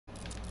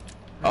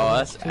Oh,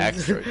 that's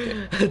extra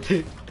gay.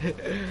 Dude.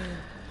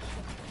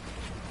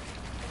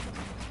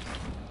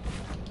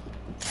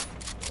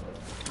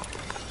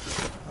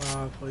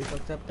 Bro, you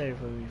fucked up there,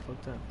 bro. You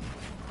fucked up.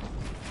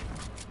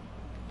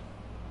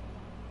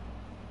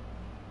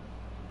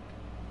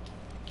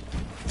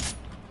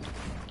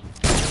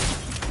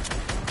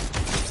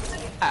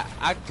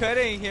 I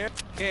couldn't hear.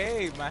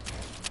 Hey, man.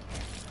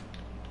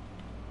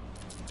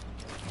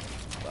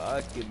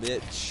 Fuck you,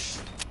 bitch.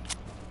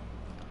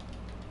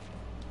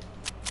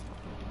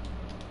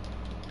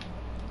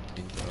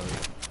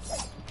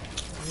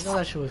 You know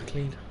that shit was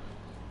clean.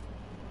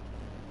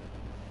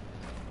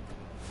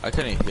 I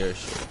couldn't hear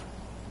shit.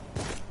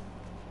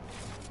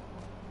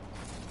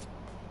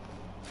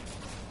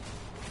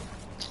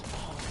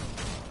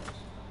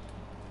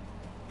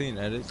 Clean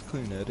edits,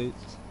 clean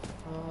edits.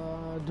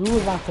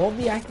 Dude, my phone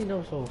be acting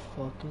up so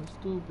fucking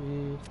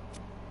stupid.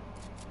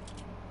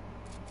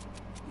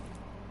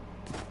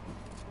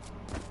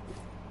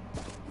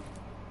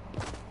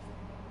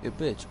 Your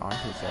bitch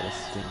armpits gotta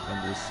stink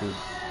under the suit.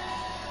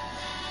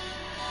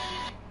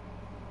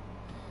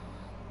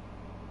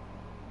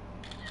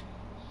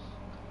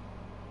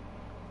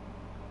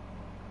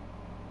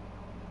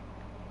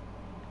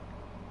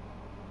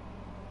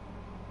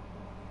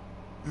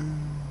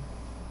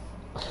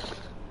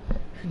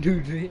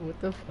 Dude,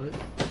 what the fuck?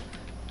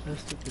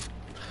 That's stupid.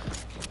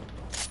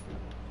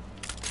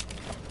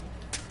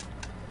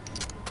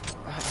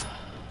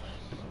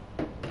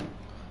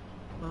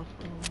 My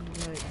phone be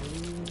like,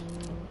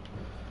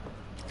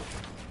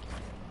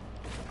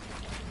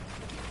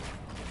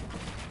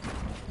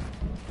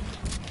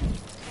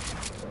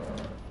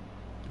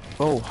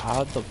 Oh,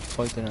 how the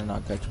fuck did I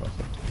not catch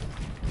myself?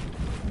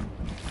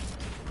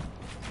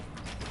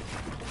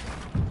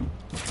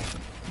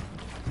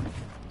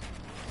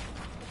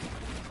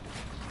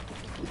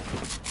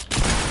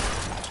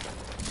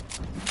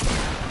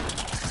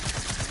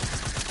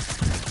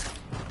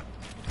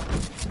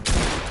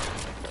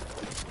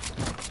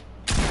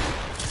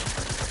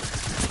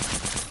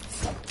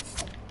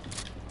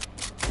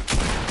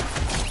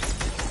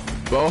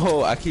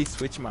 Bro, I keep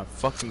switching my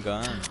fucking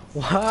gun.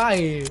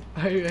 why?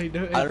 I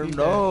don't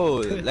know.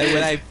 Like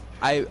when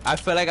I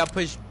feel like I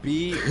push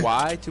B,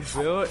 Y to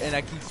build and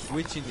I keep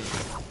switching it.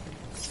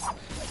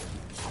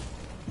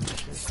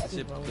 That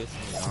shit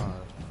pisses me off.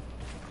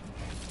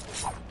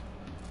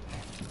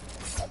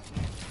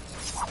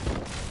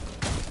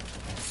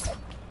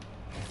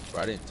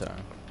 Right in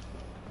time.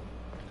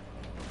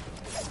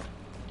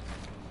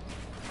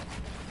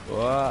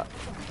 What?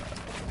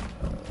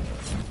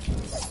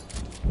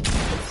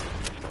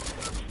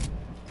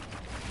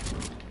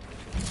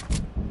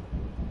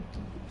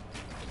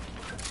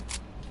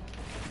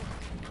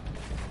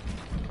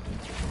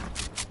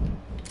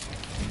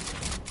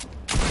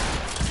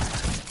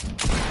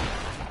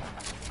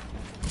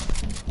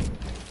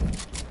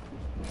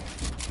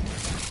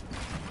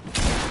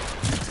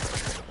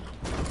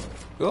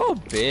 Go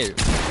bitch.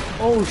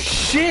 Oh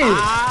shit!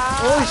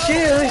 Ah! Oh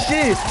shit! Oh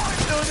shit!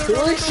 Oh shit!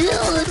 Oh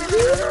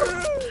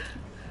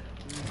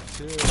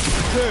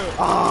shit!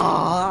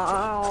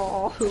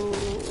 Ah!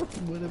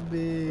 What a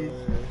bitch!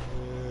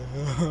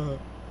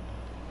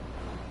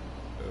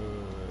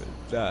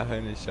 That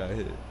 100 shot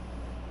hit.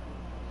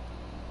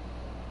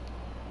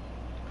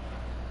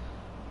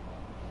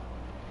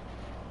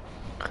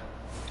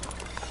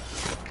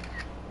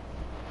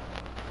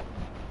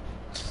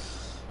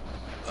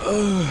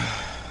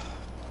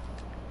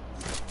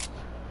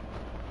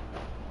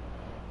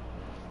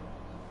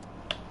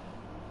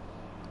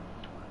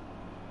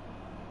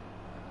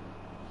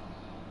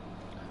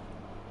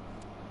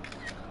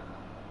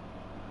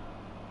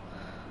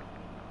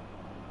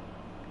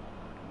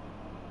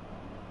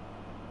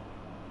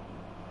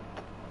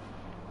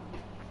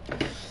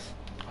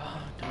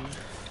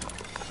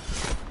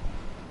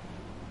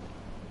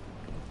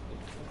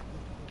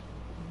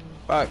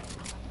 Fuck.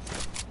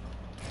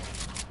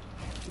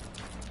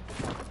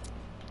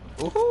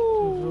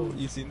 Ooh,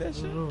 you seen that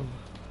shit? No.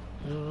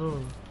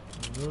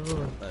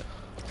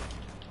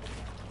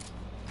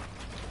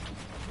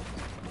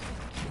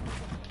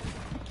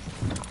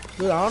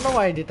 Dude, I don't know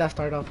why I did that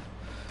start off.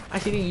 I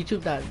seen in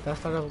YouTube that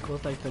start off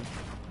goes like the.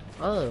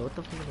 Oh, what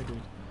the fuck am I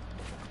doing?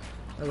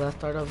 That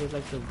start off is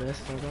like the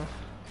best start off.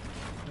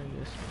 I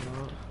guess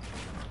not.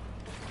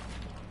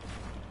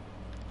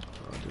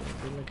 Oh, dude, I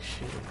feel like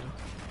shit right now.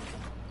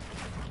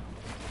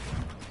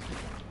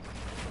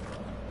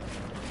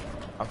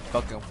 I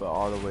fucking fell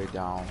all the way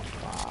down.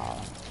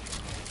 Wow.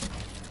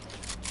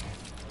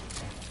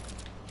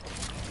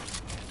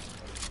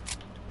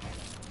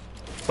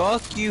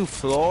 Fuck you,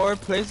 floor.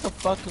 Place the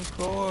fucking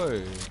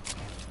floor.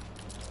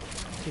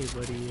 Okay,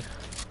 buddy.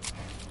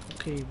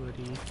 Okay,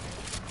 buddy.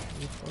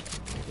 You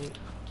fucking get it.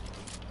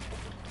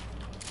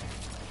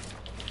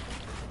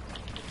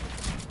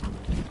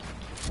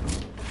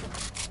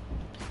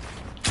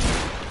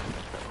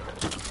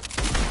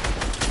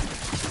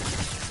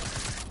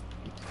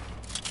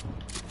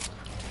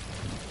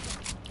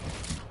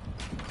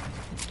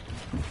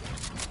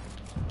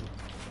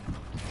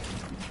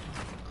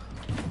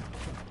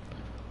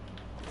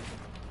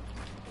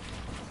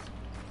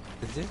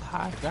 Is this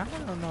high ground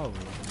or no?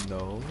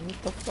 No,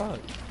 what the fuck?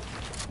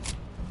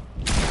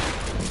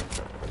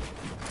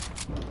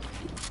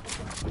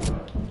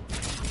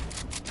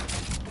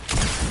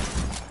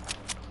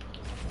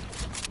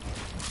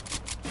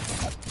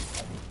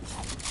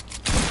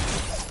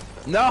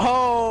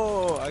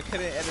 No! I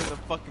couldn't enter the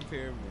fucking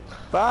pyramid.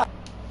 Fuck!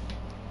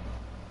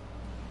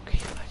 Okay,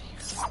 buddy.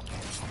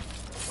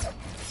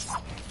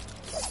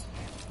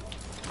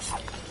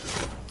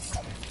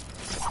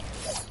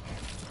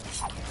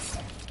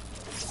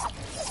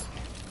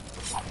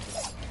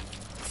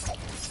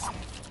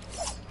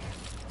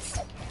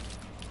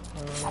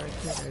 Alright,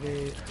 get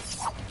ready.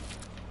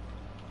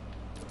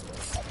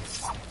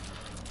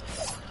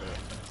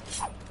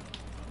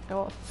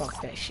 Oh, fuck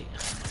that shit.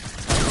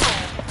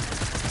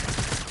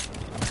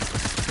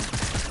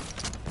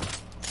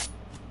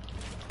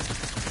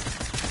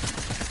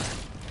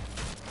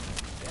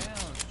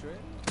 Down,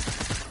 straight.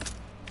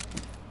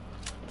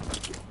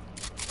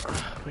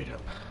 Wait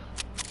up.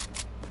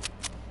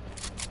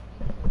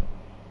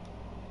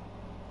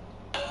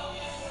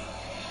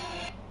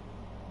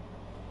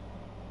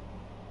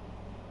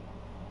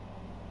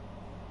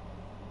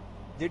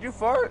 Did you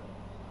fart?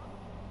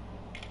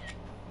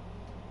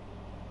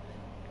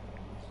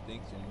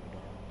 Stinks in here.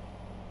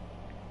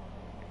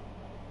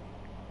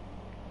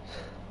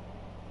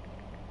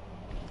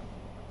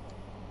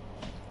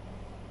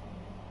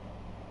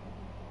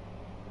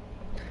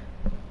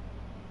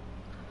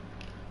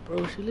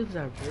 Bro, she lives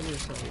at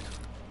Riverside.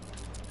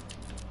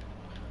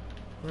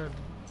 1,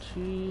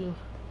 2.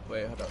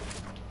 Wait, hold up.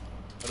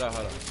 Hold up,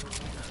 hold up.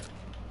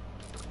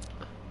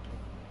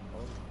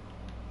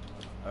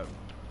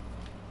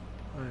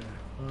 Alright,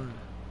 1,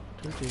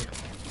 2, 3.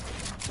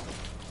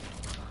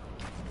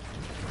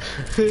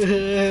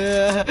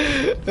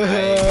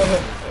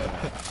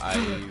 I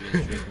ain't even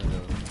tripping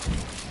though.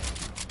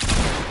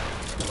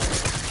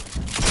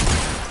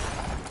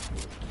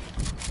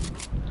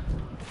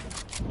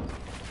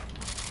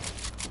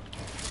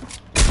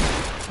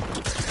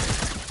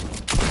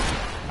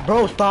 Bro,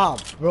 stop.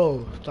 Bro,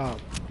 stop.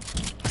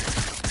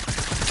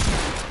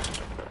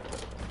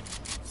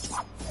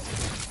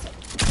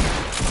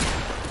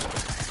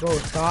 Bro,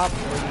 stop.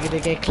 You're gonna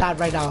get clapped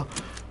right now.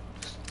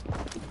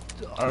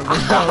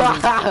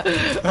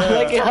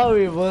 Look at how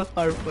we both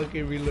are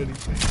fucking reloading.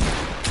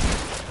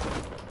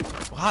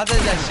 How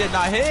does that shit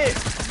not hit?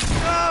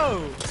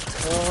 No!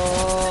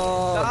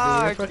 Oh,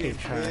 Nah, dude, fucking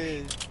trash.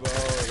 bitch, bro.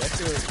 That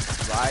shit was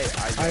right.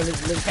 Alright,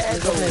 let's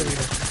go play arena.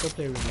 Let's go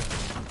play arena.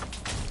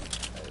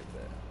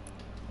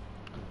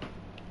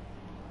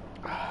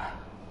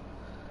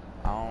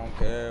 I don't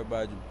care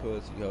about your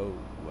pussy, ho.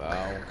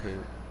 I don't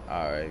care.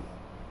 Alright.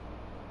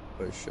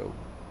 For sure.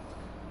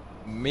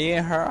 Me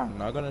and her, I'm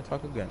not gonna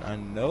talk again. I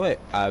know it.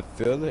 I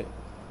feel it.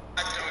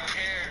 I don't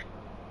care.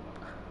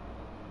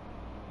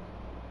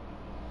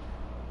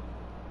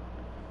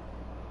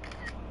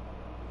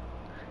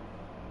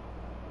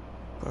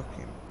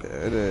 Fucking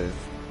badass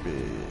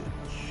bitch.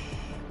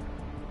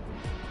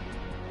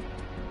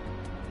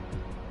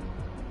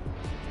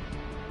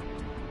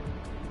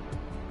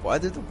 Why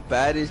did the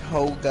baddest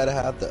hoe gotta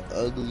have the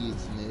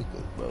ugliest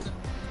nigga, bro?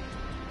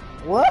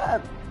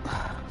 What?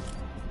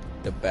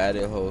 The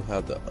baddest hoe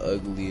have the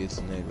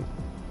ugliest nigga.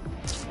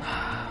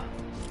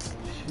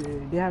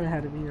 Shit, they haven't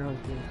had a meeting on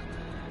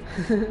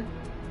this.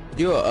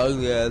 You an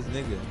ugly ass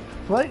nigga.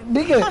 What?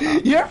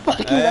 Nigga, you're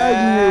fucking ugly.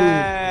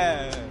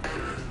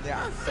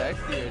 Yeah, I'm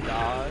sexier,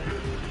 dog.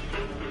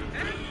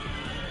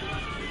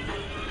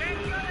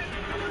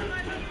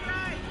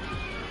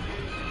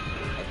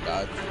 I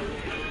got you.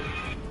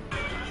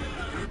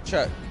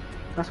 Check.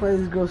 That's why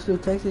this girl's still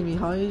texting me,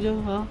 huh,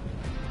 Angel? Huh?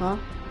 Huh?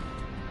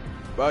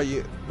 Bro,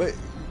 but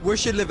where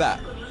she live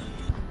at?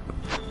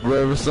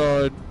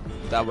 Riverside.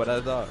 That's what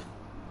I thought.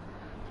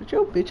 Put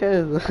your bitch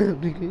ass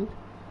nigga.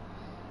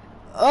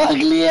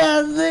 Ugly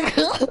ass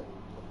nigga.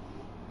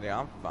 Yeah,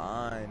 I'm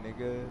fine,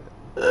 nigga.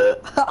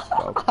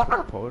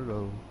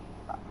 Photo.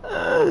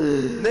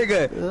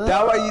 Nigga,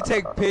 that why you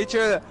take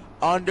picture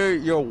under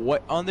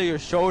your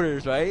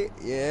shoulders, right?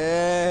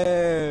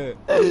 Yeah.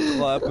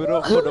 Clap it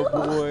up for the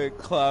boy.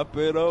 Clap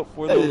it up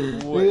for the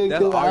boy.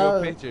 That's all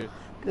your picture.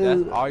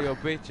 That's all your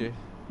picture.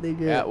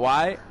 Nigga. Yeah,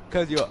 why?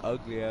 Cause you're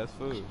ugly ass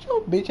fool. Put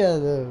your bitch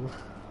ass up.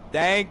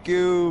 Thank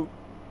you.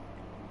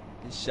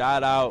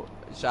 Shout out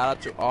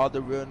to all the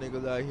real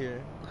niggas out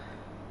here.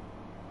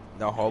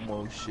 No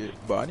homo shit.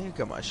 But I need to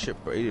get my shit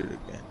braided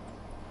again.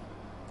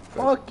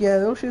 Fuck yeah,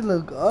 those shit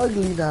look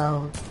ugly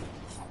now.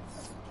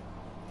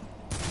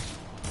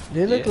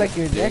 They look like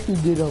your nephew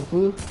did them,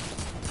 fool.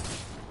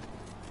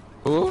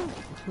 Who?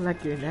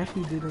 Like your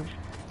nephew did them.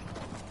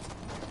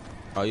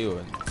 Oh, you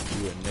a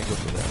nigga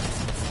for that.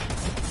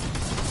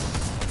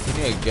 You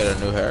need to get a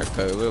new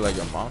haircut. It look like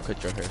your mom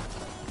cut your hair.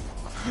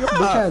 Your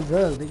bitch ass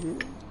up,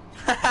 nigga.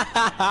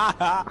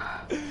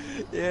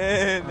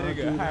 Yeah,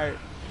 nigga, hurt.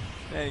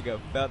 That nigga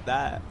felt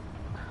that.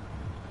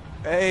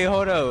 Hey,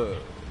 hold up.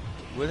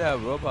 What that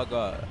robot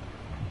got?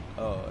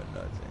 Oh,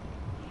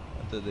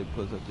 nothing. thought they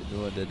put something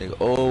new on that nigga.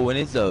 Oh, when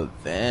is the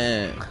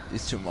event?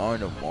 It's tomorrow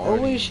in the morning.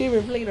 Oh wait, shit,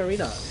 we're playing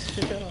arena.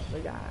 Shut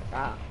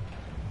up.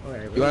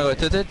 Alright, You wanna go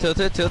tilt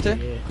it?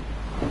 Yeah.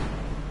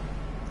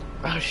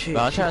 Oh shit.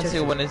 But I'm trying to see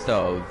when it's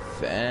the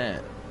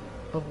event.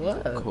 Of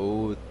what?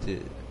 Cool.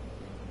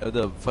 Of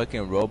the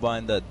fucking robot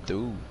and the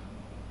dude.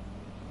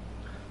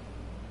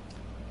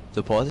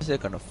 Supposedly they're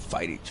gonna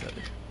fight each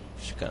other.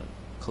 Just gonna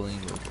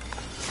clean with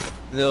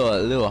it.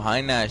 Little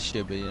high ass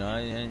shit, but you know, I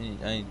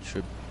ain't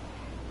tripping.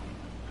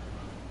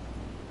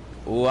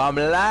 Ooh, I'm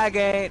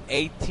lagging.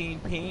 18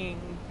 ping.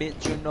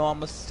 Bitch, you know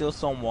I'ma steal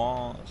some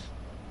walls.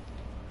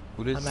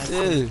 Who this I'm at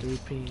is? 23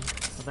 ping.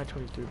 I'm at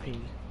 23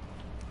 ping.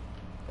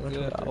 I'm at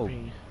Yeah, 23 oh,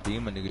 ping.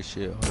 beam a nigga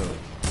shit. Hold up.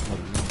 Let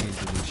me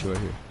do this short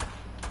here.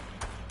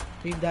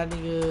 Beat that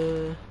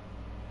nigga.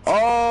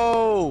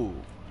 Oh!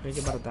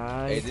 Nigga about to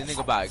die. Hey, this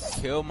nigga about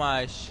to kill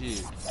my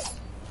shit.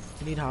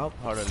 You need help?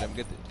 Hold on, let me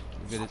get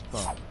this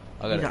pump.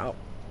 I You need gotta. help.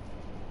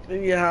 You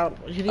need help.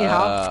 You need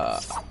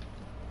help?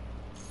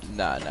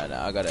 Nah.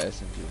 I got an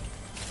SMG.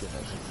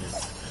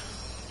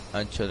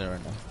 I'm chilling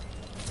right now.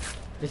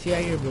 Is he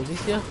out here building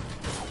still?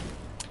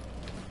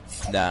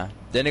 Nah.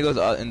 Then it goes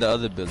in the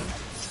other building.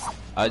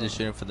 I was just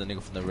shooting for the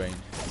nigga from the range.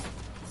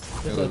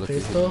 There's Nigga a look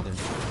pistol? at him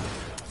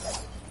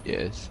there.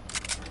 Yes.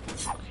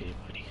 Okay,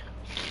 buddy.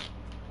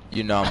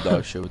 You know I'm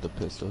dog shit with the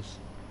pistols.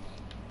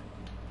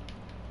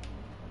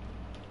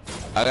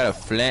 I got a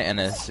flint and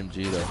an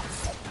SMG though.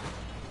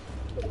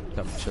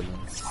 I'm chilling.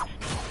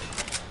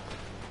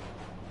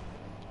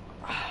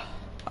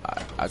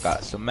 I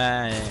got some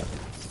man.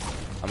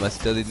 I'ma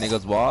steal these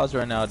niggas' walls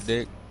right now,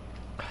 dick.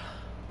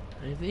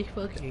 Is he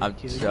fucking I'm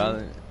kidding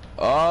chilling.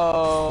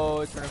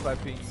 Oh,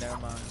 25 ping, never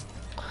mind.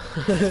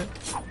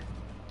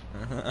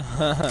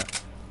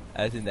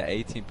 I was in the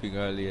 18 ping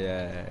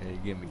earlier.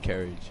 It gave me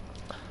courage.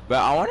 But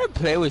I want to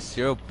play with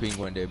 0 ping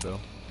one day, bro.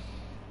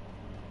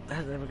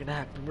 That's never gonna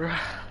happen, bro.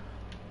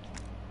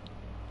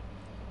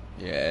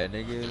 Yeah,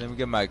 nigga, let me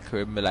get my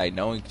crib and be like,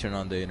 no one can turn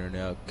on the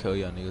internet. I'll kill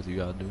y'all niggas if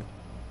y'all do.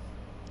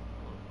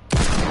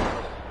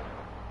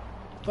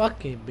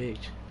 Fucking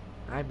bitch.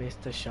 I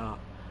missed the shot.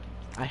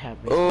 I have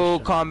missed Oh, the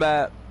shot.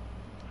 combat.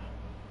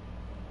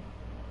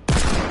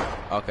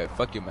 Okay,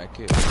 fuck you, my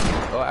kid.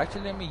 Oh,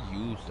 actually, let me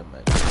use the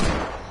med.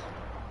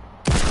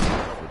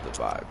 For the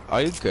vibe.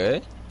 Are you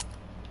good?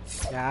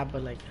 Yeah,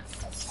 but like,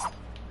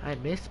 I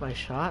missed my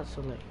shot,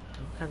 so like,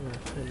 I'm kind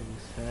of feeling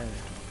sad.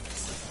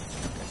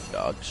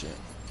 Dog shit.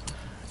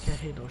 I can't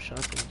hit no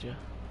shots, Ninja.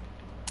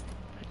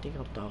 I think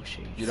I'm dog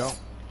shit. You don't?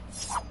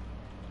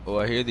 Oh,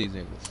 I hear these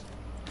niggas.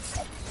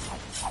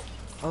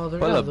 Oh, they're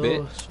Pull not up, those.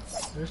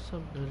 bitch. There's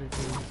some other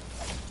dude.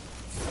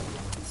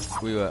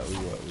 We what?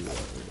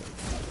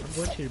 I'm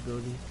going to your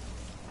building.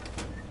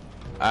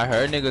 I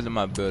heard niggas in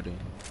my building.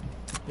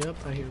 Yep,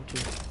 I hear him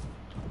too.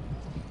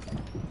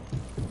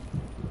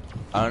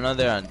 I don't know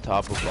they're on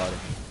top or bottom.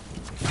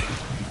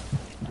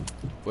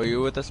 Were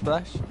you with the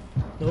splash?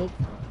 Nope.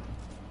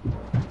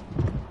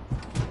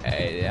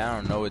 Hey, I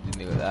don't know what these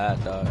niggas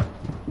at, dog.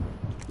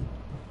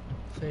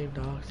 Same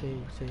dog,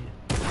 same.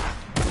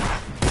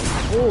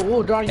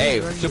 Oh, dog. Hey,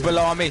 super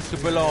low on me,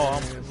 super low.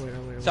 I'm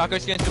going. Soccer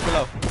skin, super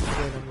low.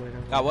 I'm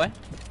going. Got what?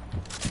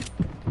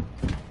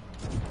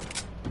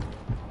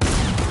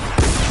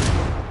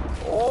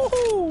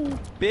 Oh,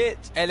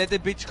 bitch. Hey, let the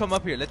bitch come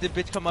up here. Let the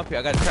bitch come up here.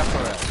 I got a trap for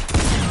her.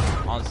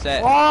 On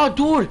set. Oh,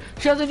 dude.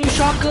 She has a new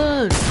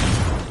shotgun.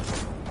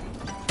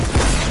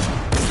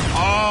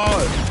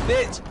 Oh,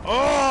 bitch.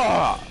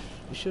 Oh.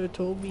 You should have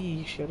told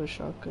me she had a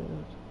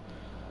shotgun.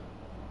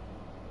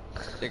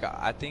 Nigga,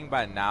 I think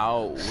by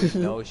now we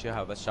know she'll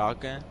have a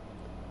shotgun.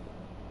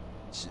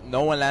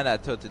 No one land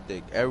at tilted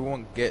dick.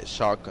 Everyone get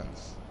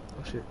shotguns.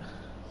 Oh shit.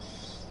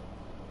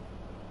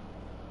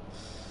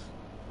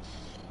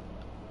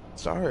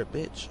 Sorry,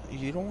 bitch.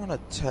 You don't want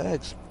to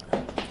text.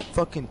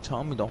 Fucking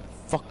tell me. Don't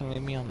fucking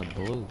leave me on the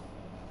blue.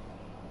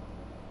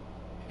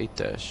 Hate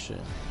that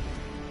shit.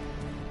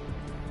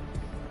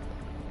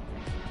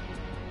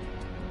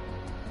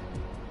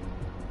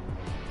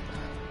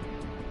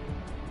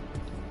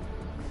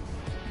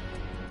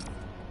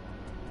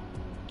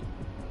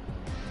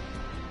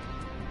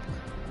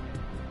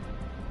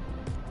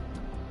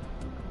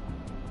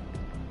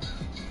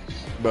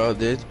 Bro,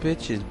 this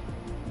bitch is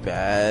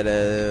bad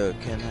as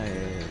can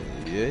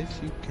I?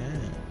 Yes, you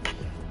can.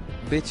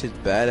 Bitch is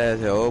bad as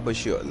hell, but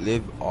she'll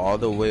live all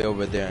the way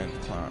over there in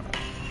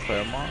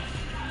Claremont.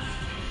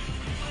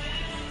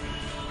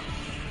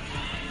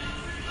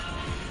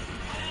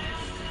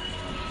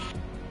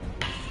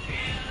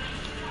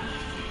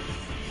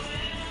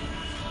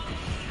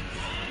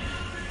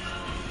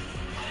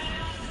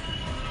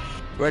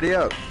 Ready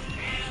up.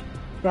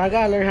 Bro, I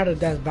gotta learn how to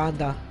dance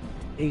banda.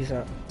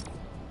 ASAP.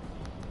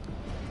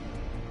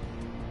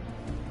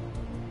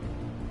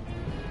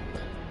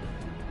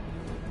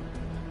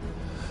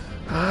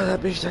 Ah,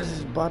 that bitch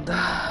dances banda.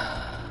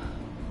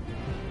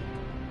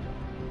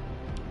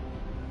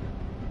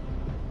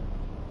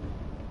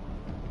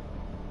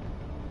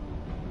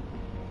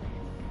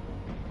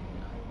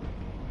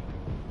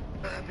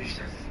 That bitch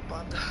dances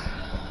banda.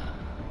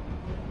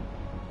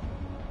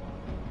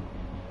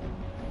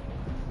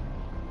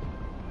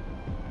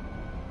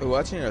 We're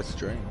watching a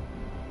stream.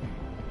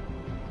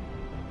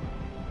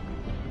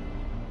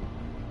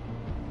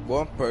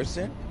 One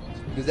person?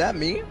 Is that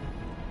me?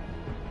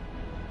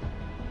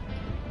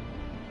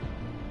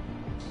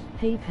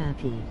 Hey,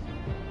 Pappy.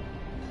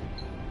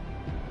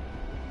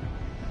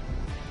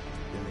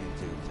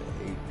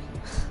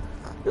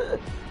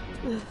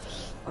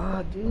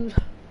 Ah, dude.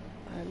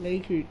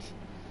 Lakers.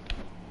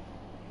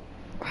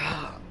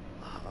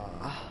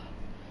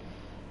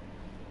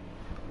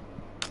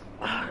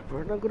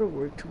 We're not gonna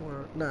work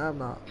tomorrow. Nah, I'm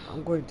not.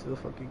 I'm going to the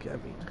fucking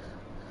cabin.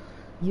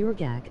 Your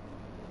gag.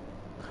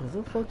 Who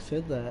the fuck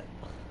said that?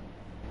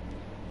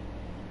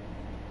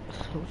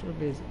 What's up,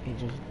 his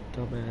Angel's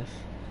dumbass?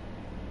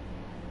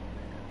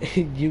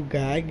 You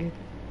gag?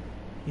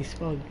 He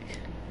spelled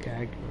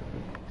gag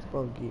wrong. He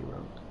spelled gay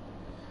wrong.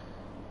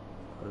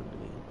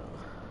 Ugly,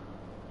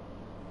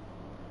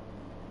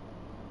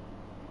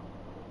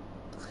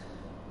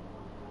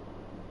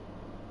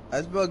 though.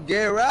 I spelled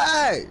gay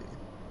right.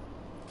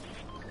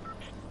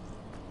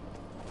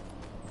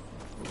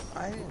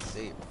 I didn't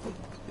say it.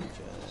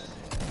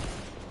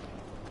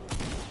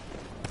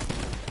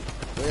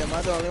 Wait, am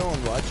I the only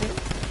one watching?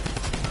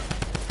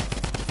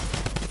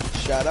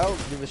 Shout out?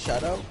 Give a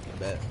shout out?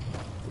 Bet.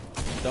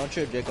 Don't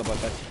trip, Jacob. I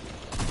got you.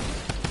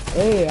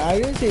 Hey, I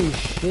didn't say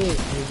shit,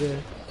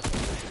 nigga.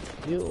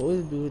 You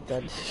always do with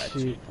that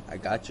shit. I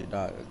got you,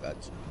 dog. I got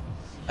you.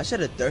 I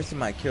should have thirsted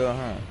my kill,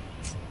 huh?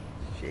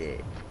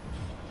 Shit.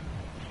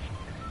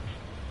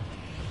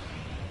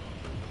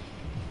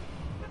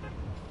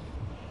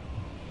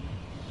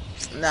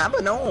 Nah,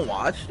 but no one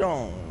watched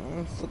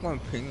them. Look on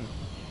ping.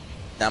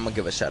 Nah, I'm gonna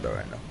give a shout out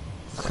right now.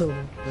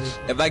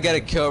 If I get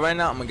a kill right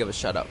now, I'm gonna give a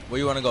shout out. Where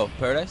you wanna go?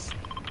 Paradise?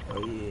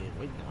 Oh yeah,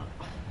 wait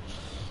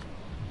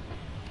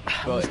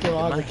not. Bro,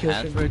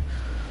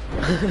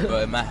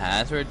 if my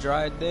hands were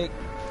dry, dick,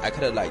 I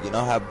could've like,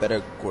 have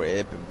better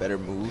grip and better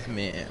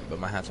movement, but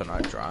my hands are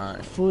not dry.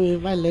 Fool,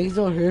 if my legs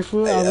don't hurt,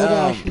 fool, I would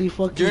actually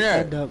fucking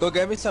stand Junior, up. go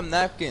get me some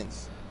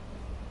napkins.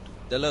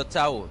 The little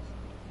towels.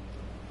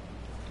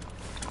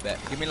 Bet.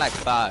 Give me like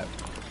 5.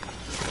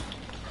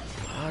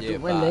 Oh, Yeah,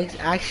 dude, my 5. legs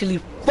actually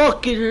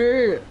fucking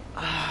hurt.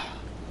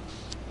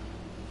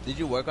 Did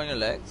you work on your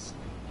legs?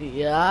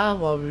 Yeah,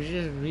 well,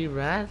 we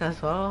ran,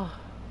 that's all.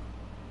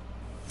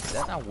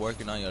 That's not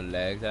working on your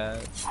legs,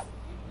 ass.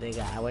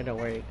 Nigga, I went to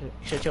work.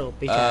 Shut your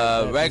bitch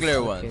ass up, Regular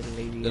you ones. fucking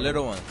lady. The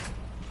little ones.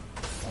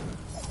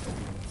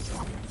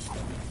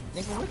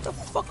 Nigga, what the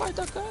fuck are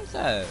the guys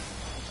at?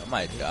 I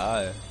might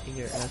die. In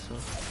your asshole.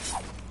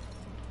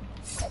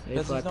 Hey,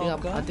 This fool, is I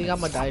think I'm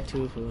gonna die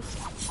too, fool.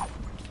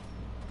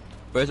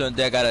 First one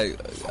that gotta,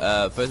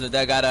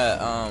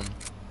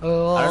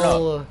 Oh. I don't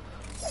know.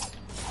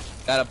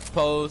 Gotta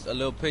post a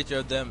little picture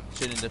of them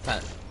shitting their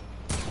pants.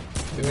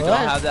 If you don't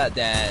have that,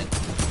 then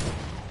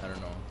I don't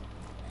know.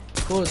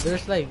 Fool,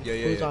 there's like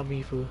foods yeah. on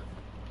me, fool.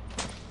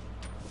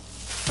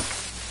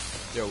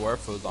 There were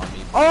foods on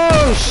me.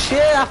 Oh shit,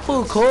 that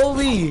fool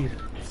Kobe.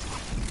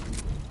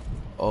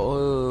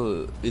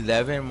 Oh,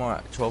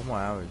 12 more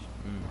hours.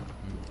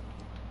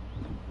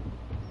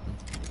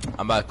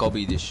 I'm about to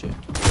Kobe this shit.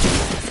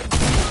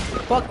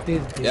 Fuck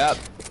this bitch. Yep.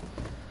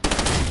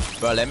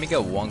 Bro, let me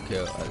get 1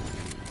 kill.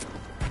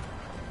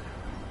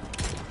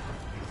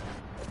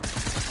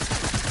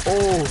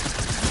 Oh,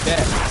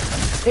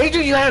 yeah.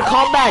 Adrian, you had a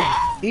comeback.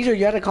 Adrian,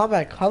 you had a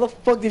comeback. How the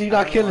fuck did you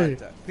not kill her?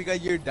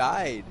 Because you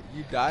died.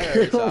 You died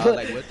already, so I was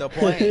like, what's the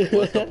point?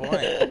 What's the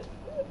point?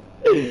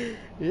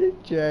 You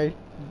tried,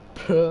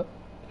 bro.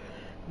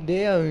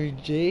 Damn,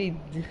 JD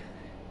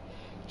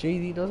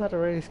knows how to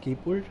ride a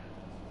skateboard?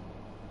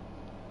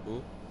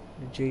 Who?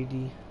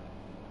 JD.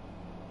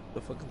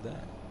 The fuck is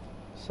that?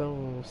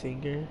 Some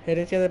singer.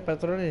 Herencia de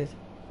Patrones.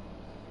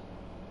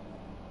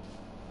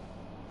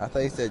 I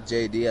thought you said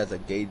JD as a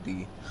gay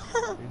D.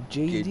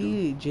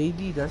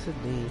 JD, that's his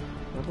name.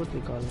 That's what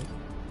they call him.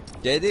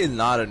 JD is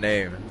not a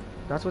name.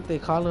 That's what they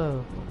call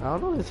him. I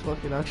don't know his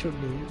fucking actual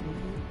name.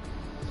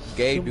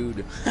 Gay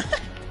dude.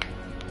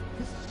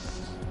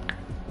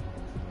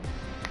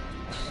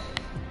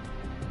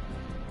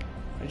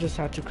 I just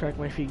had to crack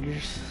my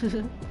fingers.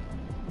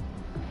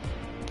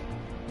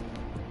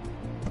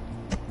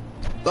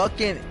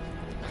 Fucking.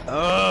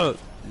 Ugh.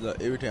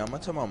 Irritating. I'm gonna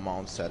tell my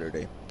mom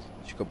Saturday.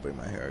 She could braid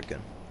my hair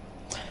again.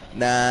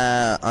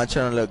 Nah, I'm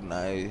trying to look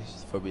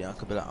nice for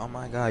Bianca. Be like, oh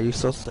my god, you're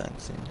so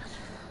sexy.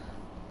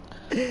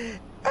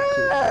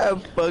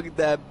 Fuck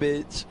that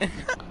bitch.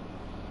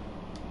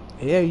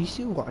 Hey, are you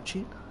still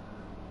watching?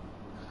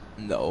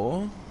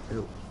 No.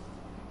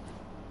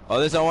 Oh,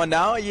 there's someone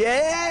now?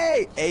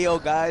 Yay! Hey, yo,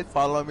 guys,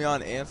 follow me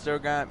on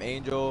Instagram,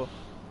 Angel.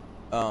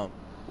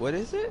 What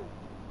is it?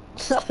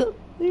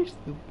 You're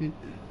stupid.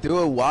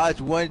 Dude,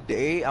 watch one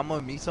day. I'm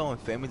gonna meet someone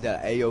famous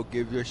that, hey, yo,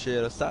 give your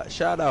shit a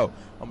shout out.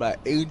 I'm like,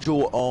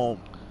 Angel,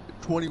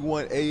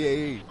 21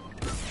 AAA.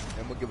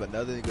 I'm gonna give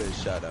another nigga a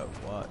shout out.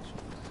 Watch.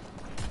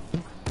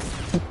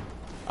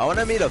 I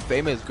wanna meet a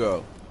famous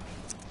girl.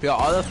 Feel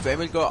all the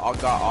famous girls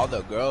got all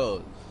the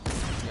girls.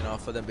 You know,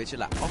 for them bitches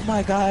like, oh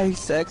my god, he's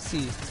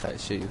sexy. Type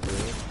shit, you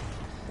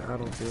feel? I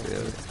don't feel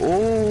it.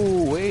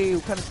 Oh, wait,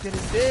 what kind of skin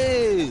is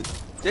this?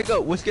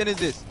 Jacob, what skin is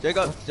this?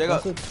 Jacob,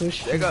 That's a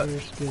Twitch Jacob.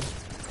 streamer skin.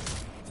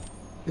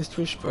 It's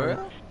Twitch For Pro.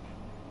 real?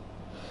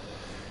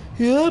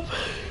 Yep.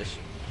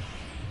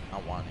 I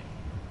want it.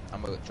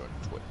 I'm gonna join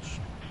Twitch.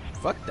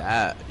 Fuck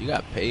that. You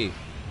got paid.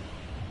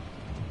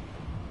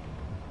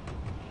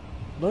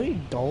 No, you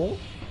don't.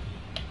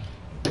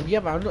 You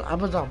have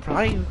Amazon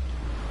Prime.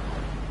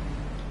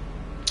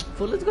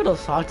 Fool, let's go to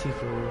Salty,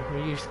 fool.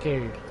 Are you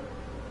scared?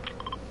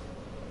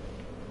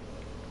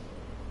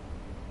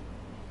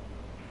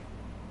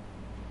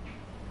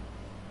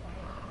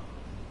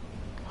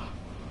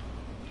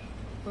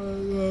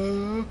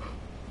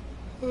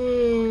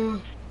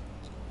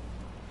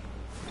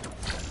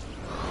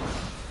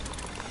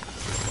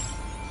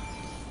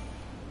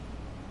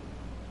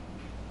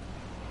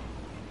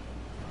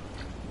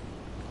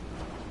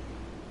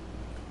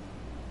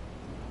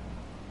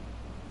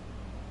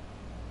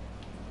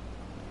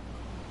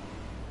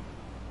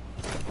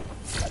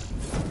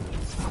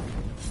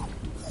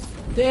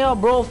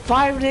 Damn, bro,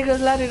 5 niggas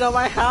landed on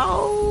my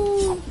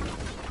house.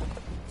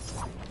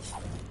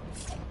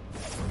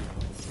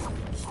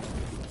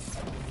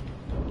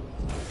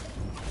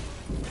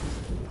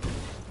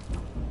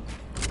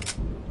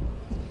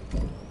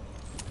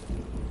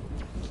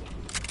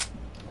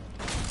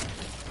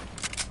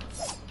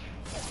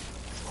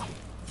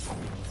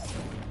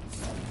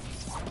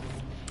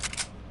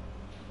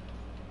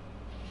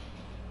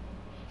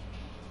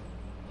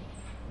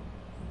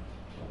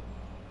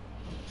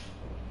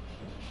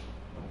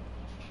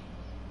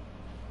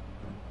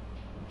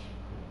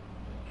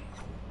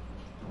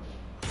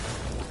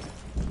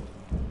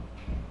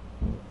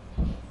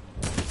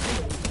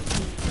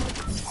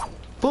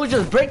 Fool,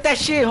 just break that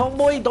shit,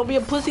 homeboy. Don't be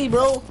a pussy,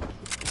 bro.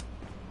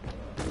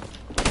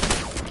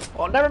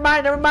 Oh, never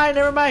mind, never mind,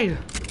 never mind.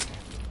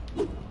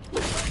 You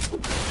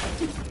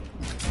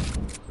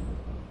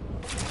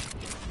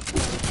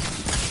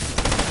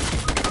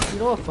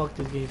know what? Fuck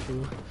this game,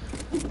 fool.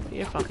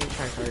 You're fucking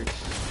tryhards.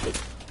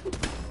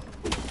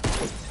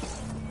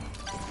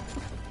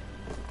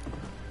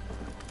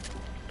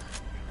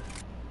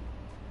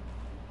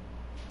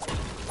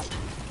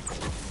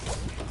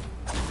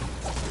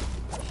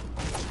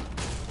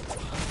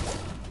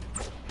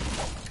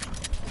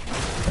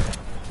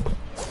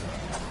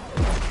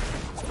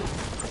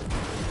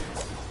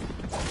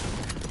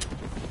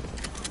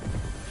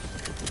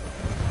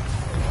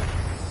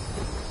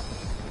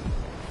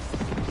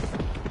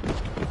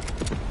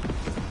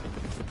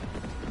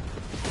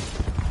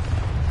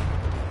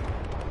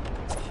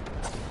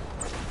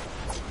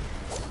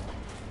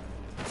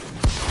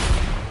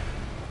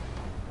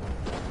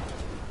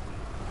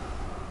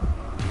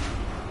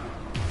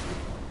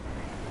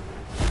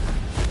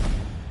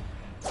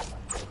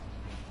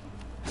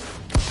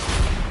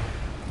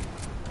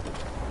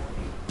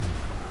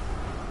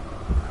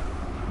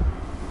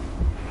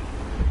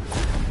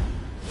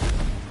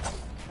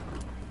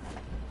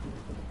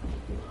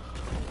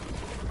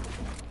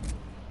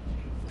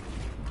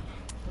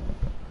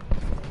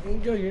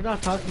 Angel, you're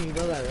not talking, you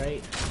know that,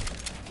 right?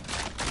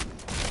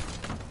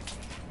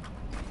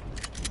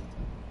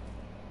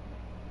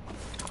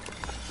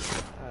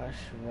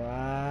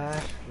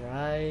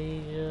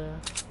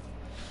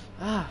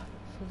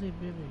 Something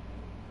bit me.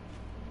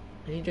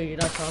 Angel, you're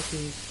not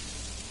talking.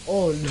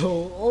 Oh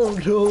no, oh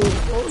no,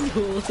 oh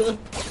no.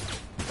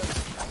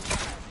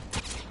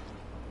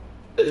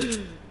 Oh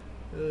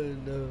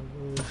no,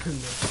 oh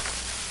no.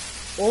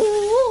 Oh!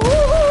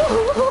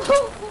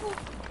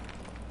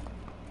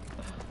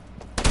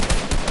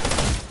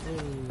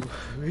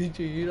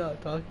 Angel, you're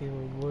not talking,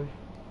 my boy.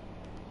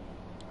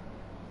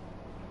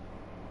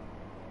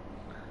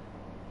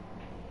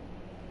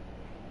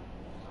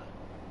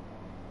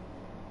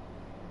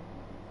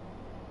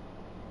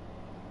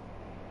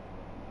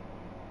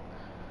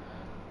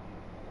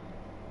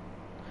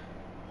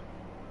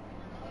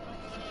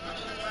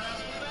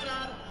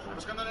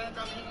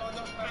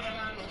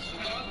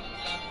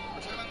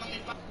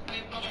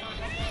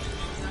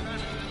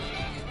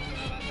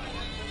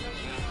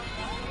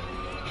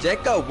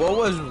 Jacob, what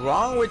was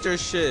wrong with your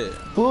shit?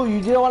 Fool,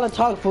 you didn't want to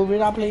talk, fool. We're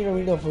not playing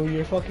arena, fool.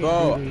 You're fucking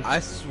Bro, baby. I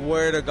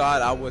swear to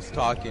God, I was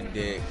talking,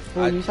 dick.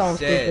 Fool, you sound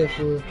stupid,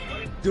 fool.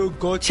 Dude,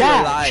 go to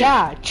your life.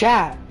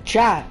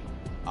 Chat.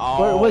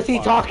 Oh, Where was he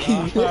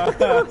talking?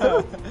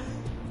 Oh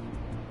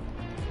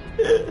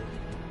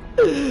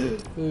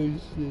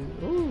shit.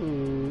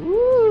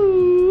 Ooh.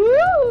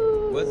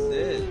 What's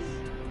this?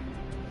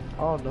 I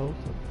don't know.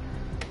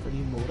 Some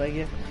new mode, I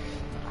guess.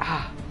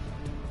 Ah.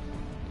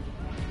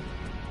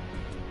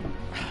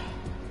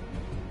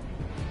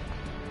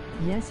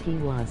 Yes, he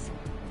was.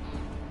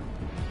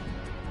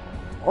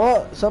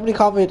 Oh, somebody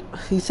commented.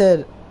 He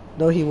said,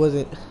 no, he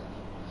wasn't.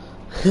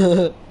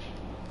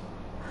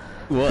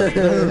 What?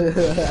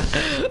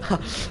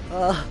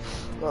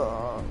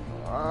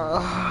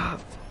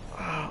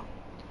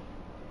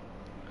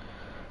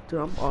 Dude,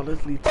 I'm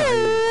honestly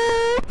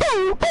tired.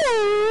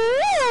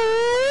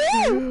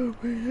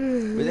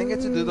 We didn't get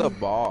to do the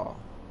ball.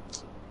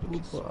 Who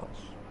boss?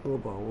 The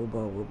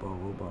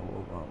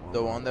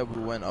one that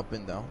we went up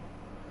and down.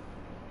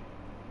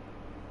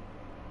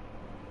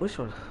 Which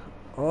one?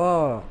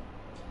 Oh.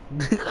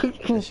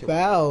 You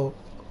fell.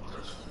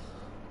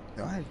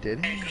 No, I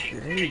didn't.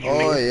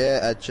 Oh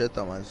yeah, I checked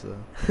on myself.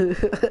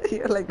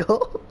 You're like,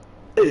 oh.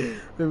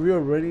 When we were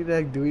running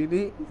like doing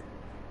it.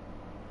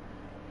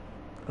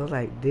 I was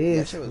like,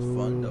 this. That shit was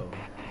fun though.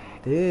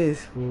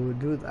 This fool,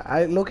 dude.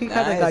 I Loki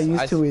kind of got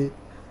used to it.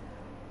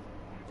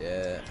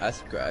 Yeah, I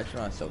scratched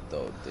myself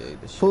though, dude.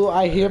 Fool,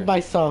 I hear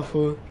myself,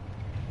 fool.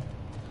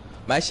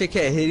 My shit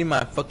kept hitting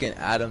my fucking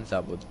Adam's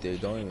apple,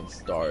 dude. Don't even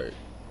start.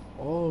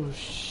 Oh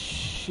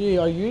shit,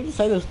 are you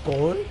inside the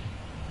store?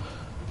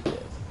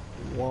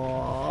 What?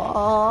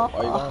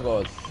 Are you gonna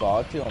go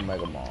Salty or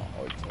Mega Mall?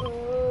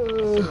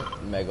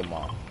 Or Mega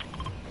Mall?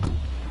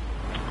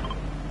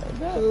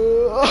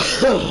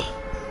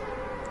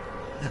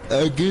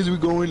 I guess we're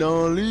going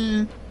all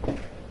in.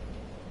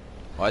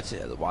 Watch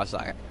it. Watch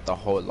like the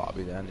whole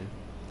lobby down there.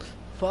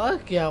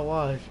 Fuck yeah,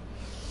 watch.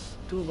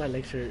 Dude, my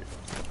legs hurt.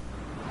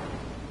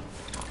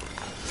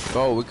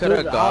 Bro, we could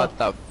have got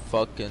the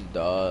fucking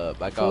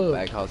dub. I got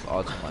Backhouse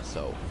all to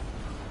myself.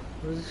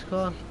 What is this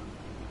called?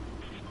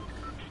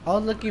 I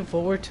was looking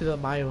forward to the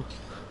mile.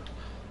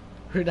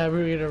 We're never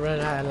gonna run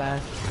out at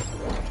last.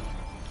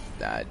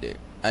 Nah, dude.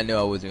 I knew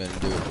I wasn't gonna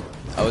do it.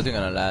 I wasn't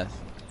gonna last.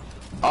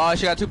 Oh,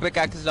 she got 2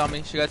 pickaxes on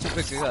me. She got 2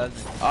 pickaxes on me.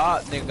 Ah,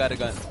 nigga got a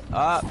gun.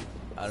 Ah,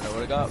 I don't know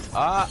where to go.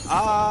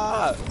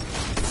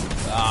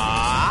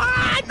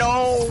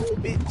 No,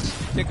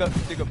 bitch. Take up.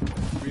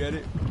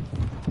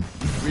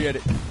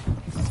 Re-edit.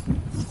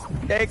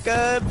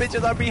 Jacob,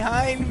 bitches are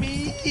behind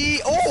me.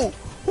 Oh,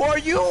 who are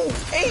you?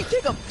 Hey,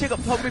 Jacob,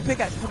 help me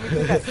pickaxe.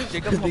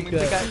 Jacob, help me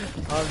pickaxe.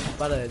 I'm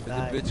about to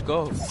die. Bitch,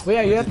 go. Wait,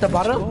 are you at the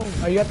bottom?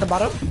 Are you at the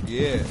bottom?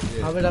 Yeah.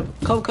 I'm gonna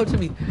come to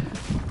me.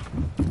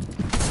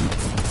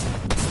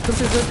 Come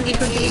to me.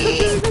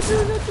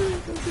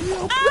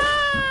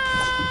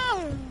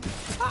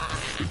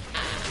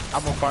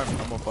 I'm on farm.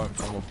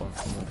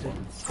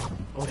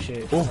 Oh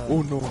shit.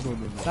 Oh no. No,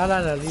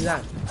 leave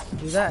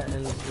that.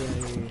 And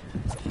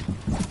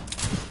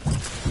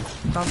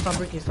Stop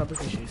breaking shit.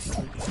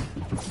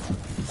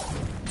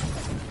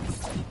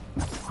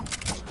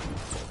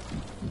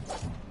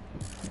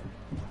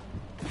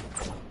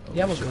 You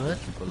have a gun?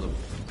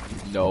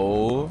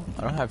 No,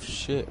 I don't have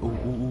shit.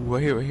 Ooh,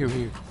 right here.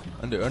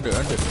 Under.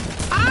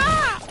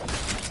 Ah!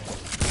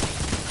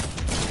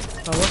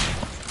 Oh, what?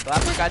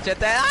 Flapper got you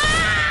there.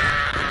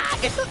 Ah!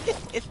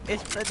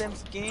 It's for them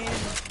skin.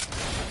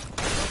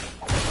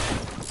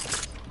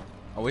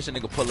 I wish a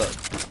nigga pull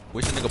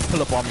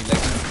up on me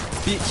like,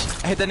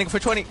 bitch. I hit that nigga for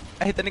 20.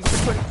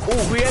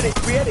 Oh, we at it.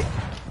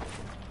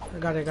 I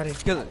got it.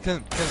 Kill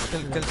him.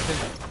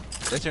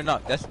 That's your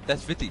knock.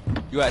 That's 50.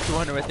 You at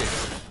 200 right there.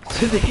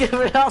 They give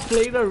it out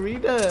playing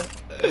arena.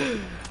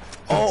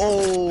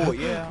 Oh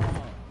yeah.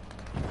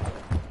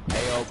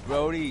 Hey yo,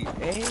 Brody.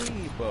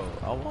 Hey bro,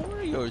 I want one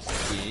of your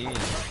skins.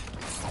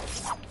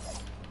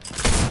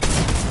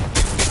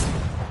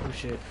 Oh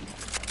shit.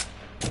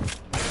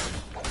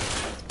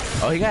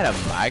 Oh, he got a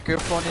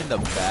microphone in the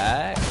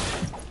back.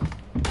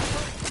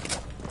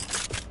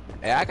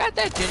 Hey, I got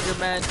that ginger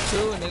man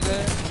too,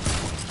 nigga.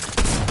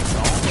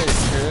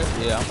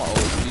 Yeah, I'm an OG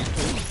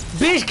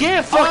too. Bitch,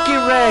 get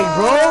fucking ranked,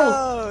 bro.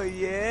 Oh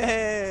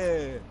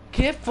yeah.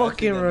 Get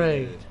fucking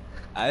ranked.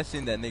 I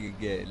seen that nigga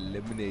get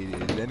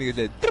eliminated. That nigga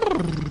said,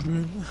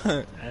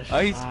 oh,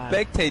 he's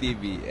spectating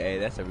me. Hey,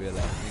 that's a real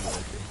life nigga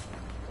right there.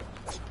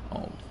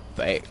 Oh,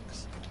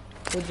 facts.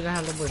 Who did I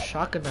have no more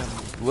shotgun at me?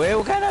 Wait,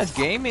 what kind of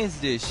game is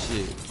this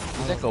shit?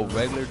 It's like a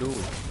regular dude.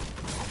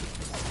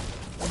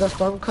 The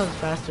storm comes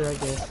faster, I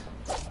guess.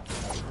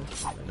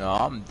 No,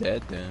 I'm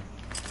dead then.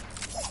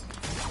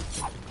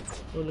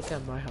 Oh, look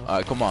at my house.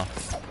 Alright, come on.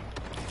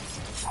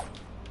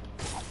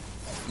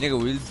 Nigga,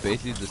 we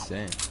basically the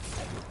same.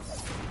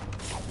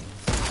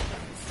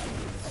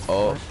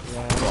 Oh,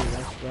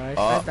 that's right.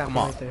 oh, come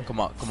on.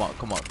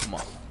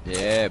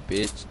 Yeah,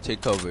 bitch,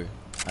 take cover.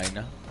 I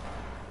know.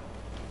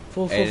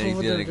 Full, Hey,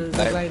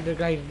 they're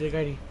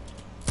gliding.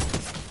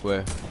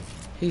 Where?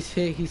 He's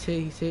hit. He's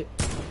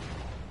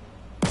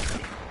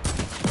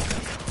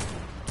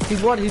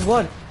one. I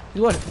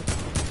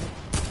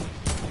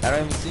don't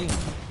even see him.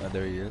 Oh,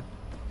 there he is.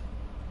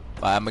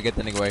 Alright, I'm gonna get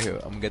the nigga right here.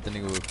 real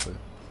quick.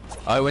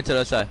 Oh, he went to the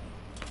other side.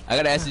 I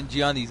got an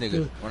SMG on these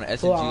niggas. Want an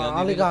SMG on these niggas?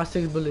 I only got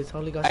 6 bullets.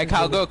 Hey,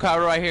 Kyle, go. Kyle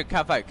right here.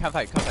 Can't fight.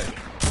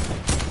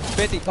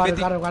 50. Got it.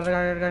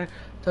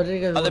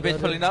 Other bitch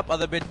pulling up.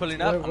 I'm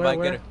about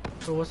to get her.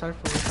 For what side?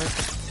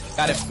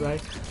 Got him.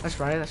 That's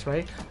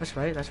right.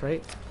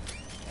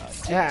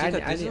 Yeah, I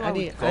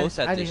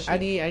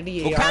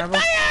need ammo.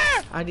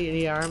 I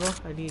need ammo.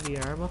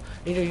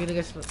 You're gonna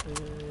get some.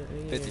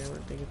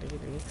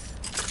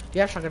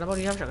 You have shotgun ammo?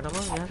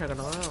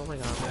 Oh my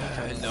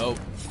god. Nope.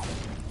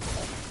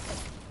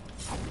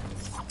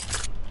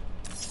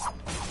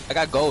 I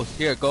got ghost.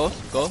 Here, ghost.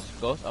 I'm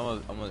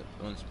gonna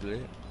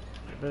split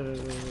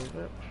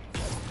it.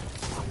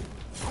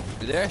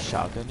 Is there a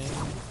shotgun in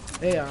here?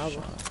 Hey,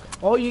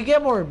 oh, you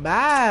get more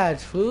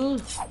mats, fool.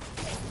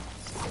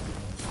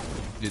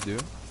 You do?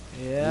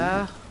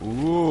 Yeah.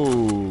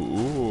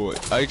 Ooh.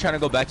 Are you trying to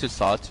go back to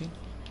salty?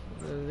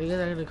 The niggas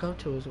are gonna come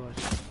to us, watch.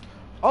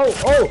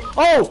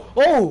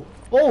 Oh!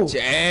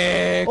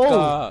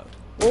 Jacob.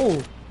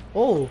 Oh!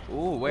 Ooh,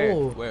 where?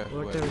 Oh. Where?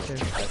 Right there.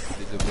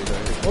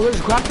 Oh,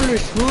 There's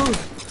grapplers, fool!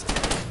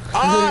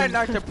 I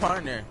knocked your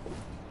partner.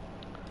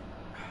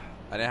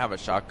 I didn't have a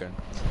shotgun.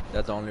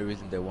 That's the only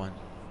reason they won.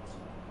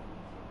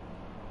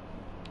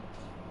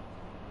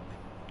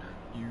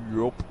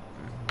 Yup.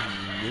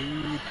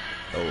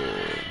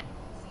 Oh.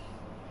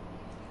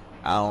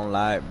 I don't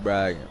like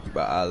bragging,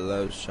 but I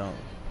love showing.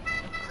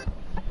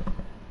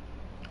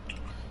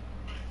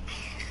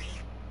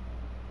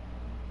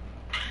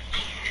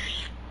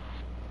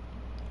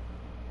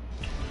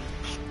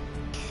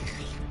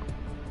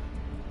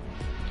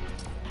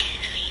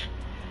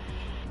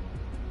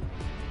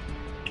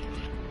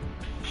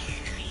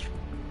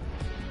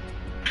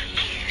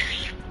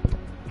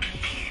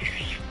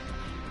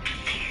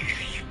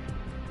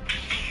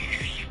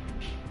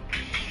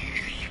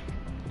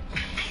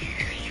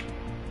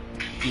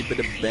 Keep it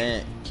a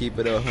band, keep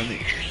it 100.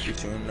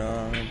 Get you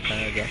know,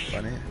 kind of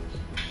funny.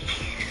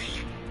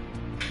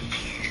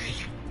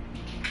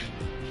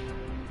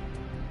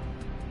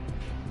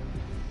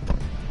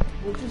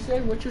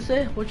 What you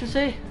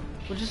say?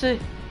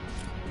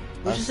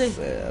 I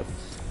said,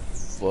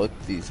 fuck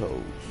these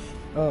hoes.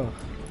 Oh.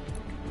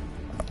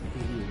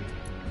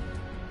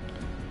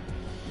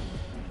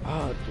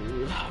 Oh,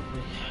 dude.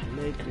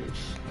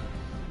 Lakers.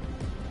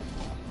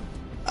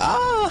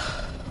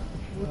 Ah!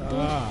 What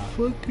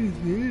the fuck is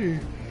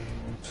this?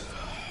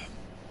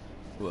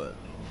 What?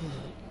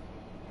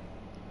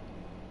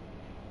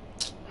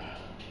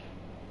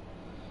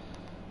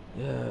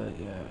 Yeah.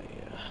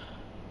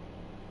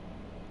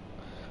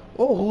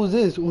 Oh, who's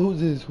this? No.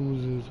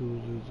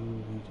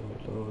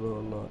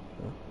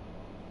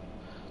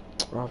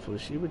 Rafa,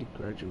 she already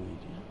graduated.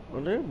 Oh,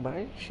 never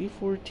mind. She's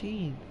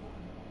 14.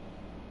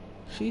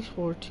 She's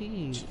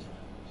 14.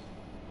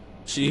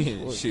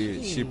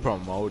 She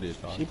promoted.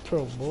 Huh? She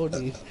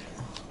promoted.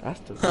 That's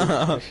the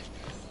good.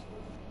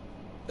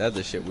 That's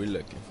the shit we're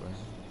looking for.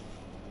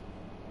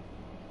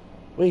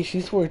 Wait,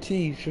 she's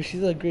 14, so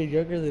she's a grade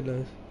younger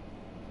than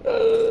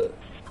us.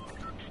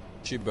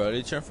 She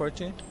barely turned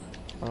 14?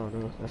 I don't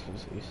know, that's what it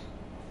says.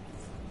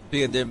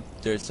 Because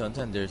there's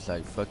sometimes there's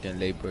like fucking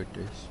late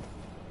birthdays.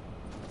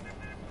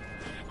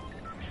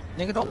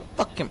 Nigga, don't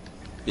fucking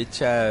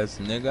bitch ass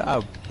nigga.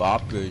 I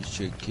bop your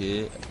shit,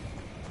 kid.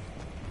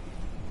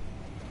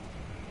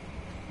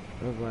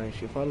 Never mind,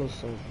 she follows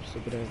some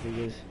stupid ass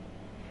niggas.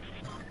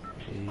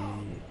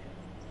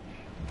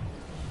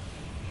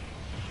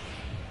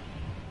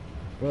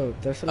 Bro,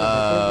 that's a lot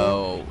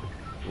Oh,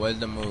 where's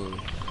the move?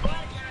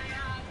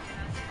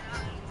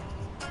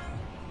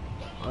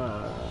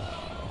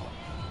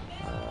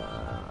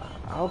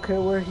 I don't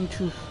care where he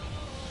chooses.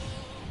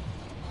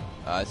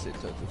 I said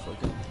touch the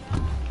fucking.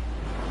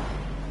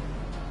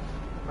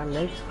 My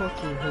legs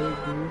fucking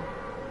hurt, dude.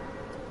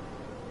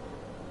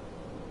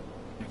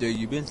 Dude,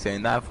 you've been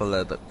saying that for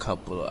like a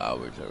couple of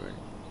hours already.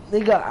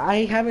 Nigga,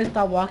 I haven't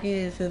stopped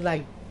walking since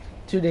like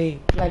today,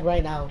 like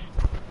right now.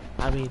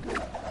 I mean,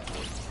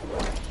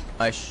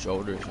 My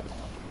shoulders.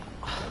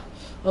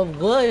 of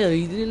what?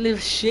 You didn't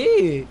lift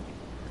shit.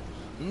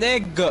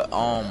 Nigga,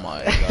 oh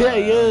my god. Yeah,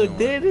 you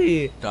did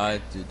it.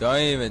 Don't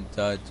even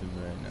touch me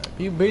right now.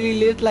 You barely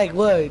lift like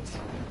what?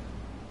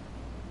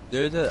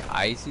 There's the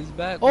icy's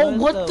back. Oh,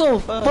 what the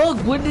fuck?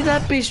 When did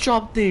that bitch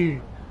drop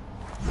there?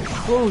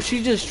 Bro,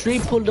 she just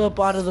straight pulled up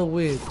out of the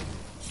whip.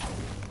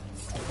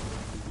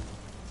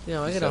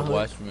 Yeah, I gotta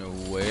watch me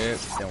whip,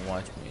 then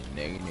watch me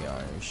nigga me on your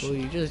Oh, shit.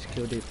 you just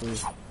killed it, fool.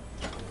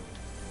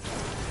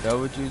 That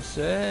what you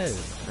said?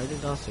 I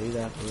did not say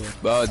that, fool.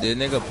 Bro, this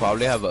nigga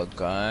probably have a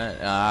gun.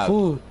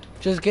 Fool,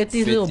 just get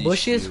these little 50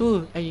 bushes, shoot.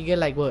 fool, and you get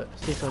like what?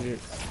 600.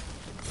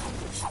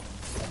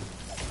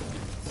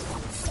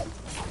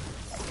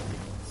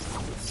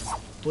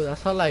 Well,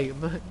 that's all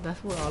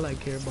that's what all I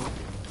care about.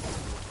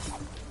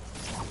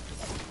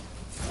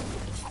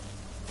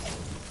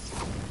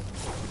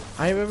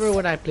 I remember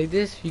when I played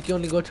this, you can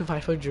only go to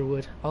 500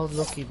 wood. I was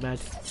lucky, mad.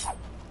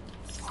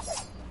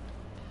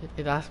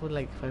 And that's when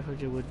like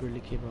 500 wood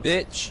really came out.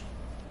 Bitch.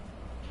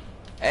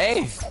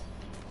 Hey.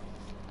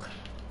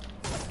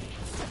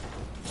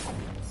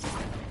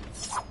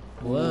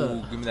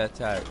 Whoa. Ooh, give me that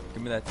tag.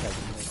 Give me that tag.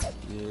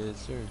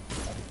 Yes, sir.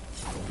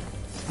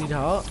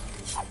 Sweetheart,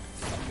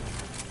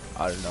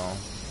 I don't know.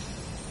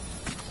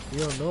 you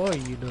don't know or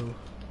you know?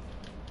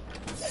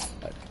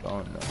 I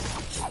don't know.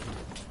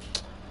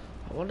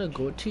 I wanna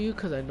go to you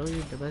because I know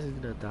your device is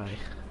gonna die.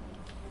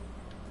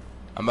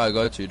 I'm about to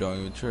go to you, don't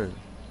even trip.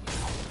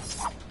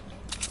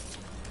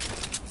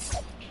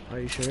 Are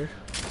you sure?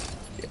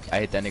 Yeah, I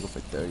hit that nigga for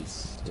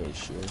 30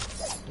 sure.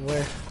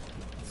 Where?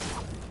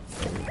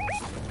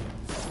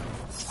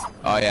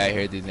 Oh yeah, I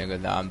heard these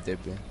niggas. Now I'm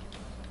dipping.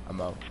 I'm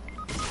out.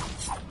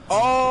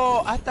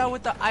 Oh, I thought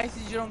with the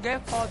ices you don't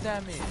get fall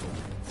damage.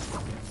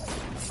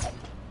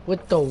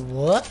 With the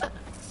what?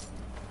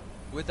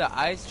 With the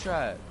ice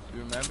trap.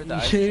 You remember the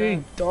ice You're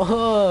trap?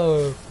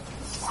 dumb.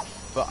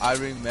 But I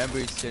remember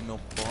he said no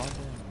problem.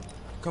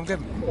 Come get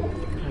me.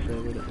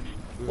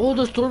 Oh,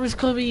 the storm is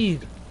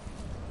coming!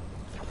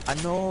 I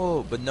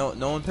know, but no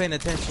one paying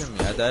attention to me.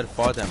 I died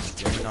fall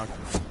damage. Let me knock you.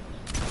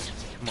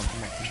 Come on.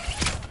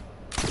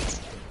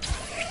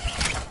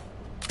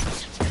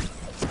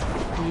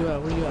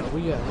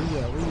 Where you at?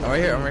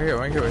 I'm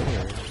right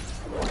here.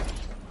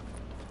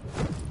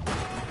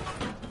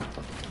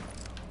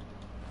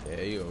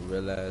 Yeah, you a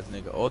real ass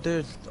nigga. Oh,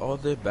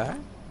 they're back?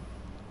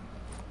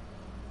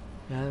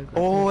 Yeah,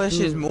 Oh, that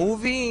shit's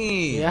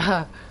moving.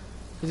 Yeah.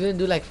 He's gonna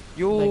do like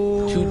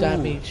 2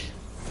 damage.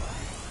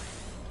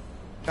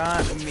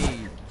 Got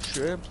me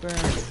tripping.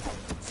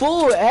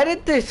 Fool,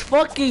 edit this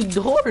fucking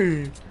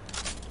door.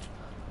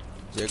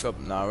 Jacob,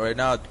 not right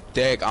now.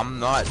 Dick, I'm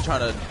not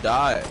trying to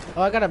die.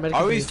 Oh, I got a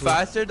medical. Are we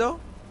faster though?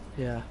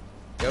 Yeah.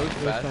 Yeah, we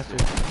faster.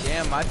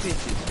 Damn, my pitch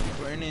is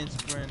sprinting.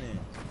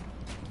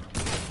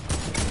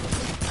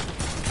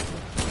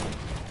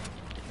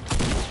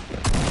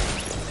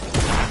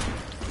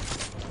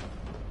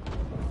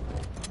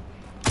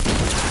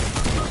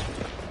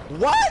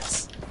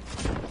 What?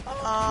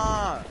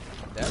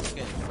 That's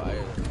getting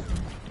fired.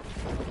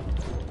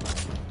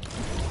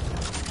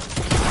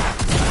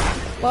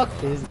 Fuck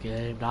this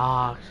game,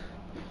 dog.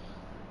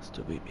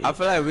 Stupid bitch. I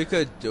feel like we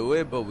could do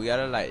it, but we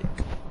gotta like,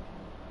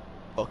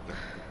 okay,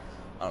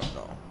 I don't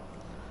know.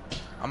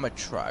 I'm gonna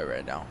try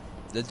right now.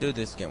 Let's do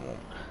this game mode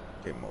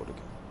again.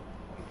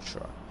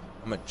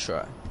 I'm gonna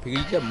try. Because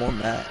you get more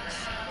max.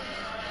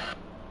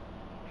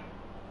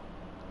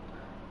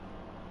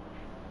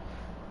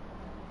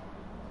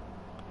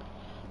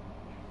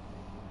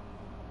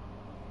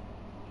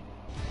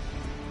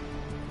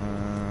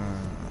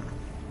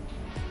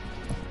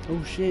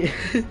 Oh shit.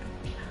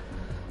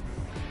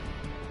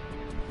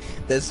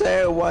 They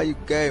say why you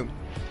gay.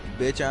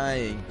 Bitch, I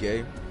ain't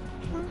gay.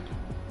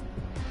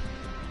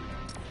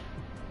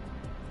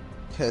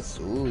 Jesus,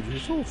 you're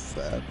so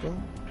fat, bro.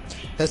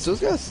 Jesus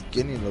got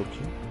skinny,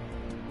 low-key.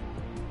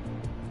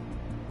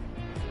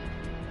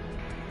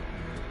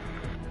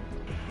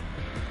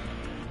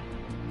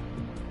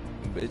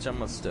 Bitch,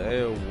 I'ma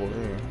stay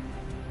away.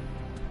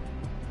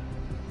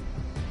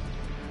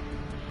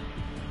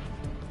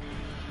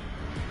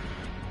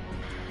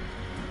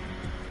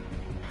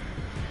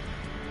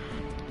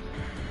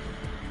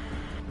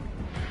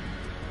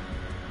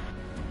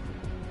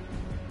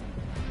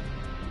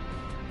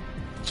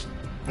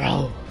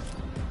 Bro.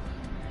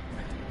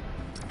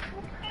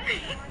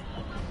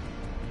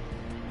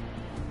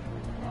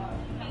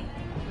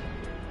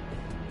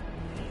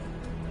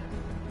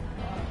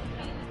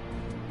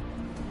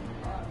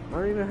 I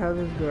don't even have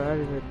this garage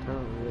in the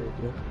town.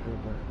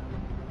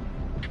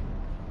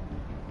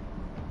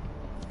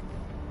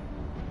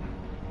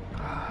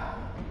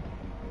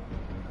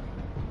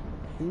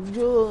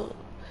 Really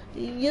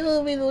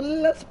yo, me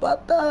duelen las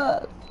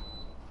patas.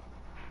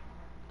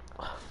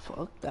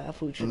 Fuck that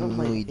food shit on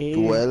my Me ear.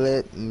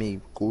 duele mi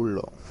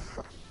culo.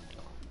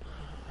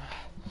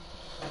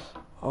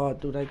 Oh,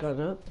 dude, I got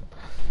up.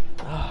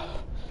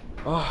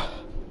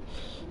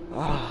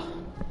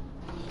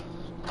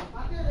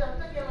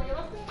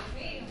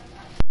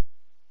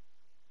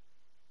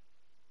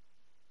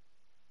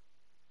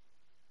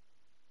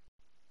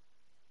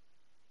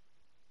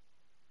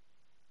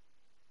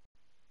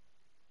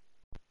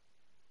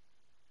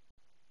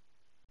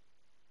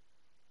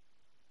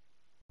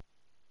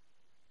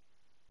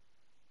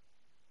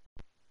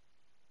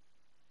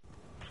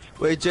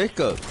 Wait,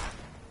 Jacob.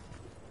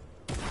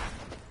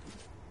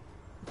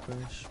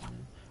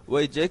 Freshman.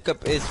 Wait,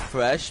 Jacob is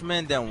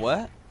freshman, then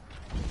what?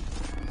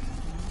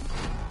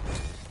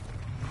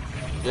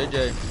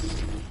 JJ.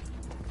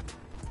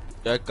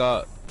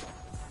 Jacob.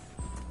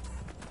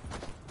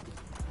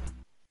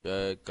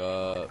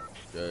 Jacob.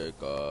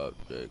 Jacob.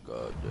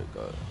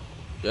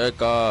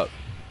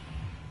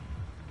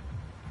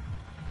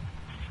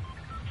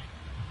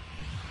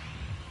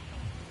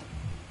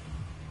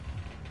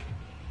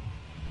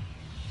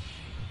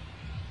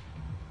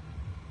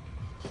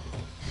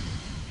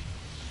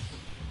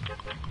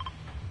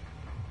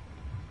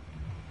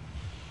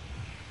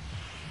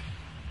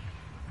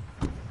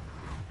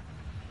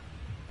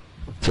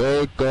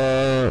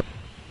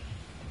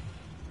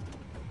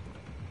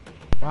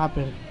 What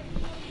happened?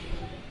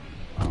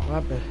 Where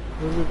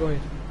are we going?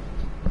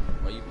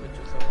 Why you put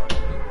yourself on a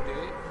big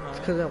date? It's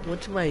because I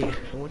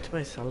went to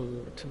my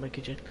salon, to my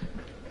kitchen.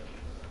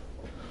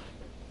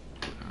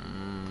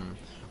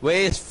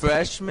 Wait, it's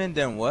freshman,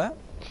 then what?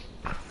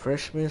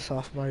 Freshman,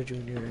 sophomore,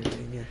 junior, and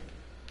senior.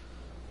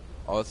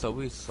 Oh, so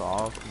we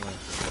sophomore.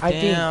 I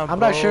think, Damn, I'm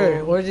bro. not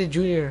sure. Or is it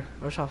junior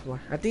or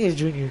sophomore? I think it's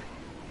junior.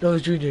 No,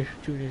 it's junior.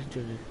 Junior.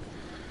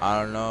 I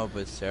don't know,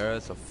 but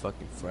Sarah's a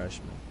fucking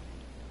freshman.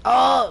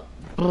 Oh!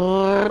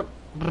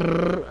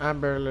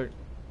 Amber alert.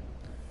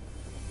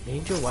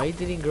 Angel, why are you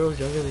dating girls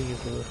younger than you,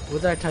 bro?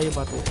 What did I tell you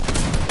about this?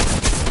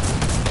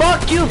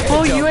 Fuck you,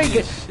 fool! You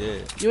ain't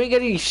shit. You ain't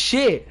getting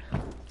shit.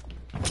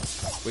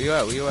 Where you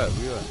at? Where you at,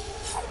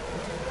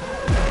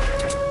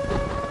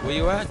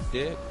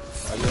 dick?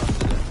 Are you on the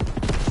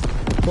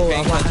Fool,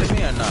 paying I'm attention to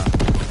me or not?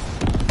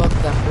 Fuck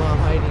That fool, I'm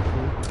hiding,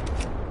 fool.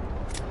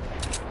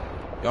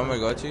 You want me to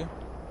go to you?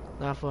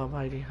 Nah, fool, I'm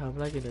hiding. I'm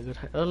like in a good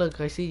hide. Oh, look,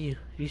 I see you.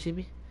 You see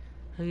me?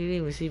 Oh, you didn't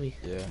even see me.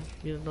 Yeah.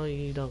 You don't know,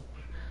 you don't.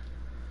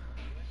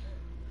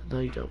 No,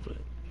 you don't, but